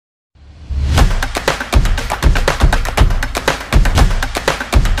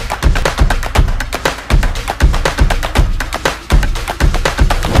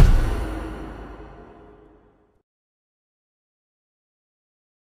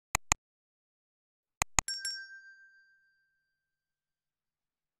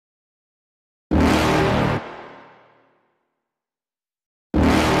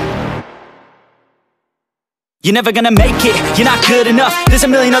You're never gonna make it, you're not good enough. There's a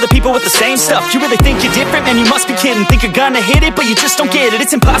million other people with the same stuff. You really think you're different? Man, you must be kidding. Think you're gonna hit it, but you just don't get it.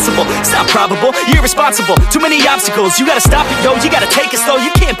 It's impossible, it's not probable, you're irresponsible. Too many obstacles, you gotta stop it, yo. You gotta take it slow,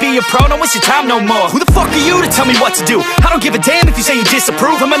 you can't be a pro. Don't waste your time no more. Who the fuck are you to tell me what to do? I don't give a damn if you say you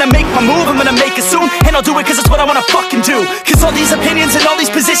disapprove. I'm gonna make my move, I'm gonna make it soon. And I'll do it cause it's what I wanna fucking do. Cause all these opinions and all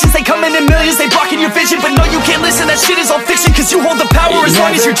these positions, they come in millions, they blocking your vision. But no, you can't listen, that shit is all fiction. Cause you hold the power as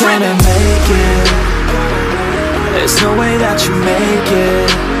long as you're dreaming. There's no way that you make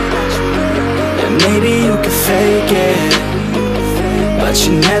it. And maybe you can fake it, but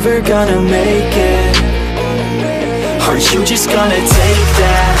you're never gonna make it. Are you just gonna take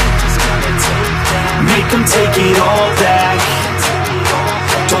that? Make them take it all back.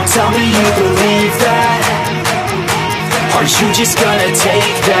 Don't tell me you believe that. Are you just gonna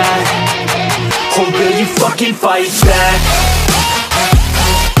take that? Or will you fucking fight back?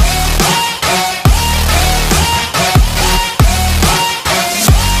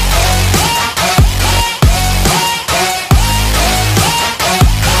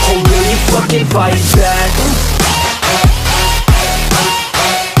 Fight back.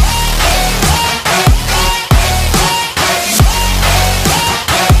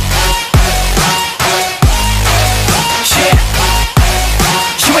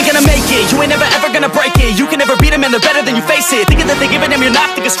 You ain't gonna make it, you ain't never ever gonna break it. You can never beat them and they're better than you, face it. Thinking that they give a damn, you're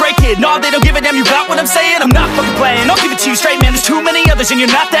not, think a straight kid. No, they don't give a damn, you got what I'm saying? I'm not fucking playing, I'll give it to you straight, man. There's too many others and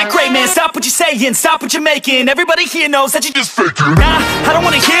you're not that great, man. Stop what you're saying, stop what you're making. Everybody here knows that you just faking. Nah, I don't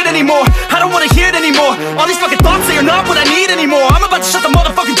wanna hear it anymore, I don't wanna hear it anymore. All these fucking thoughts, they are not what I need anymore. I'm about to shut the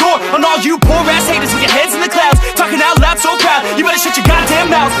motherfucking door on all you poor ass haters with your heads in the clouds, talking out loud so proud. You better shut your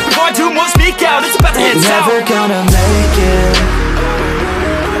goddamn mouth before I do more speak out. It's about to head south. You're never gonna make it.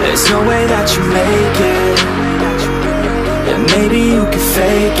 There's no way that you make it. And maybe you can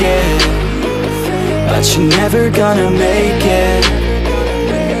fake it, but you're never gonna make it.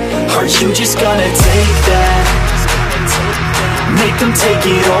 Are you just gonna take that? Make them take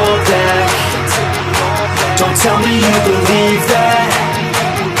it all back. Don't tell me you believe that.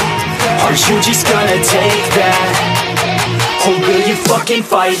 Are you just gonna take that? Or will you fucking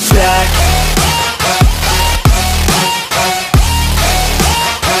fight back?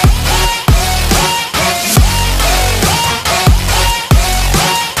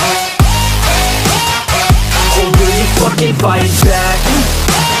 Fight back.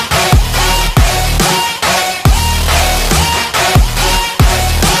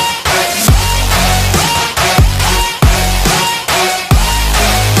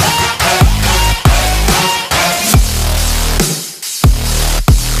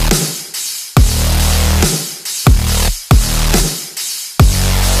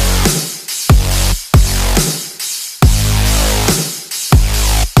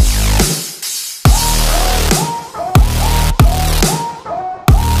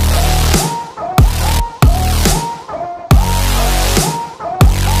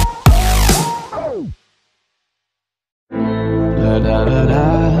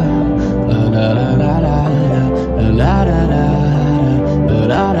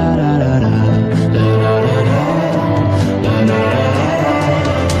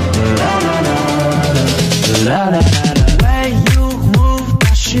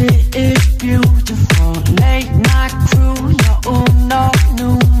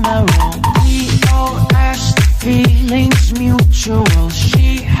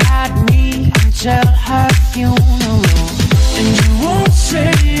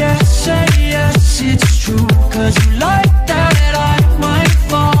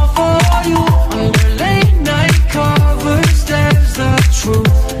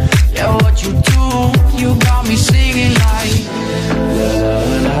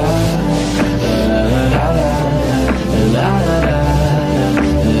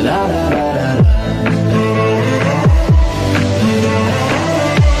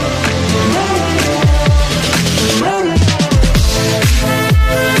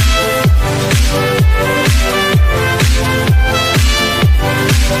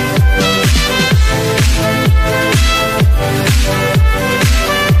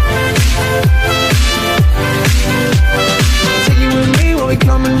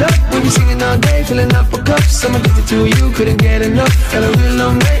 Filling up a cups, I'm addicted to you, couldn't get enough. Got a real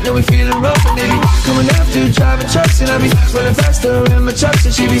long night, now we feeling rough. And they be coming after, driving trucks, and I be running faster in my trucks.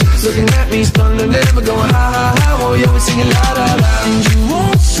 And she be looking at me, stunned and never going ha ha ha. Oh yeah, we singing la la la. And you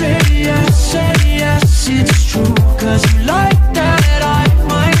won't say yes, it's true. Cause you like that I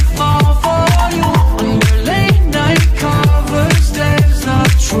might fall for you. On your late night covers, there's the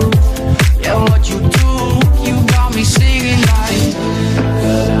truth. Yeah, what you do, you got me singing like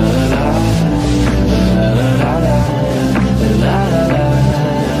la la la la la la la.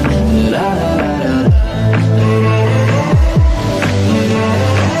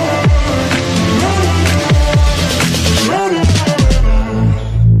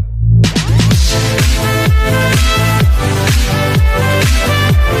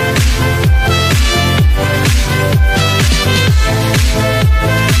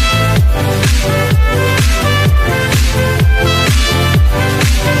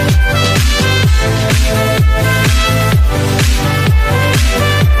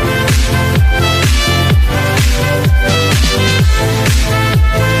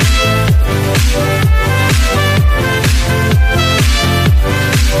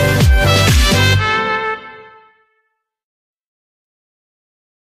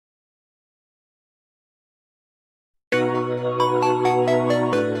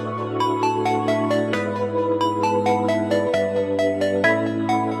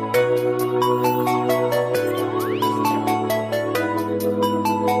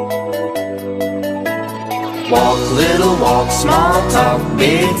 Walk, little walk, small talk,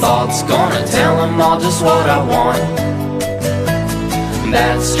 big thoughts. Gonna tell them all just what I want.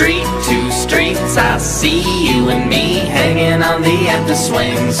 That street, 2 streets, I see you and me hanging on the empty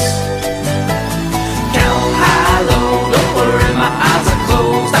swings. Count high, low, don't worry, my eyes are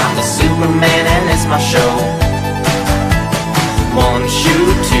closed. I'm the Superman and it's my show. 1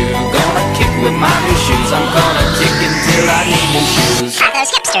 shoe, 2, gonna kick with my new shoes. I'm gonna kick until I need new shoes. Are those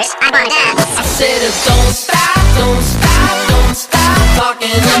hipsters? I wanna dance. I said don't stop, don't stop, don't stop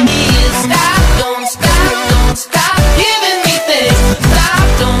talking to me. Stop, don't stop, don't stop giving me things. Stop,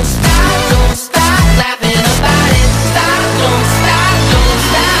 don't stop, don't stop laughing about it. Stop, don't stop, don't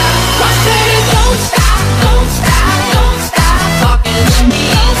stop. I said don't stop, don't stop, don't stop talking to me.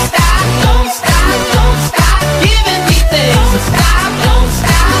 Stop, don't stop, don't stop giving me things. Stop, don't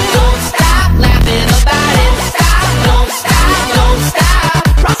stop, don't stop laughing about it. Stop, don't stop, don't stop.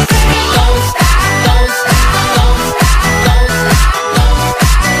 I said don't stop, don't stop, don't stop, don't stop, don't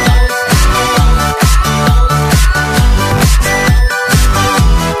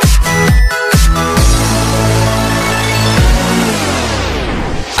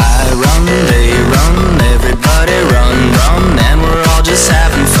I run, they run, everybody run, run, and we're all just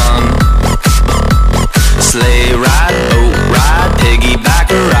having fun. Sleigh ride, boat ride, piggyback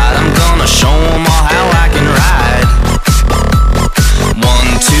ride, I'm gonna show 'em all how I can ride. 1,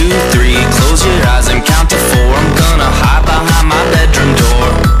 2, 3, close your eyes and count to 4, I'm gonna hide behind my bedroom door.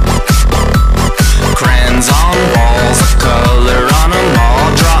 Crayons on walls, a color on them all,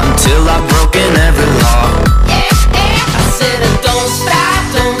 draw until I've broken every law. I said don't stop,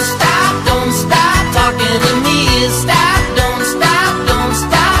 don't stop, don't stop talking to me. Stop, don't stop, don't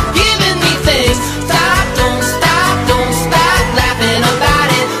stop giving me things. Stop, don't stop, don't stop laughing about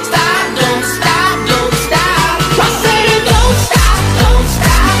it. Stop, don't stop, don't stop. I said don't stop, don't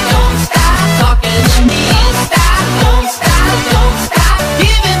stop, don't stop talking to me. Stop, don't stop, don't stop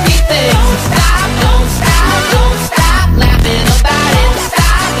giving me things. Stop, don't stop, don't stop laughing about it.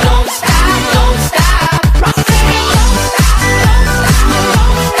 Stop, don't stop, don't stop. I said don't stop, don't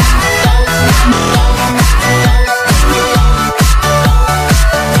stop, don't stop,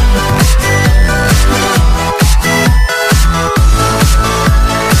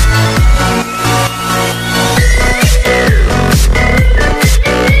 don't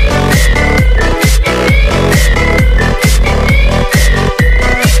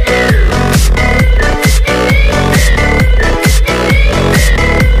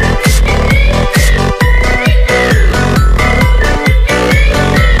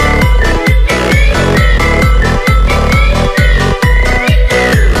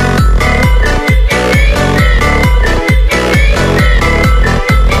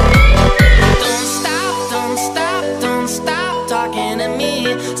Don't stop, don't stop talking to me.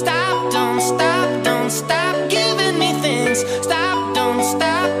 Stop, don't stop, don't stop giving me things. Stop, don't stop.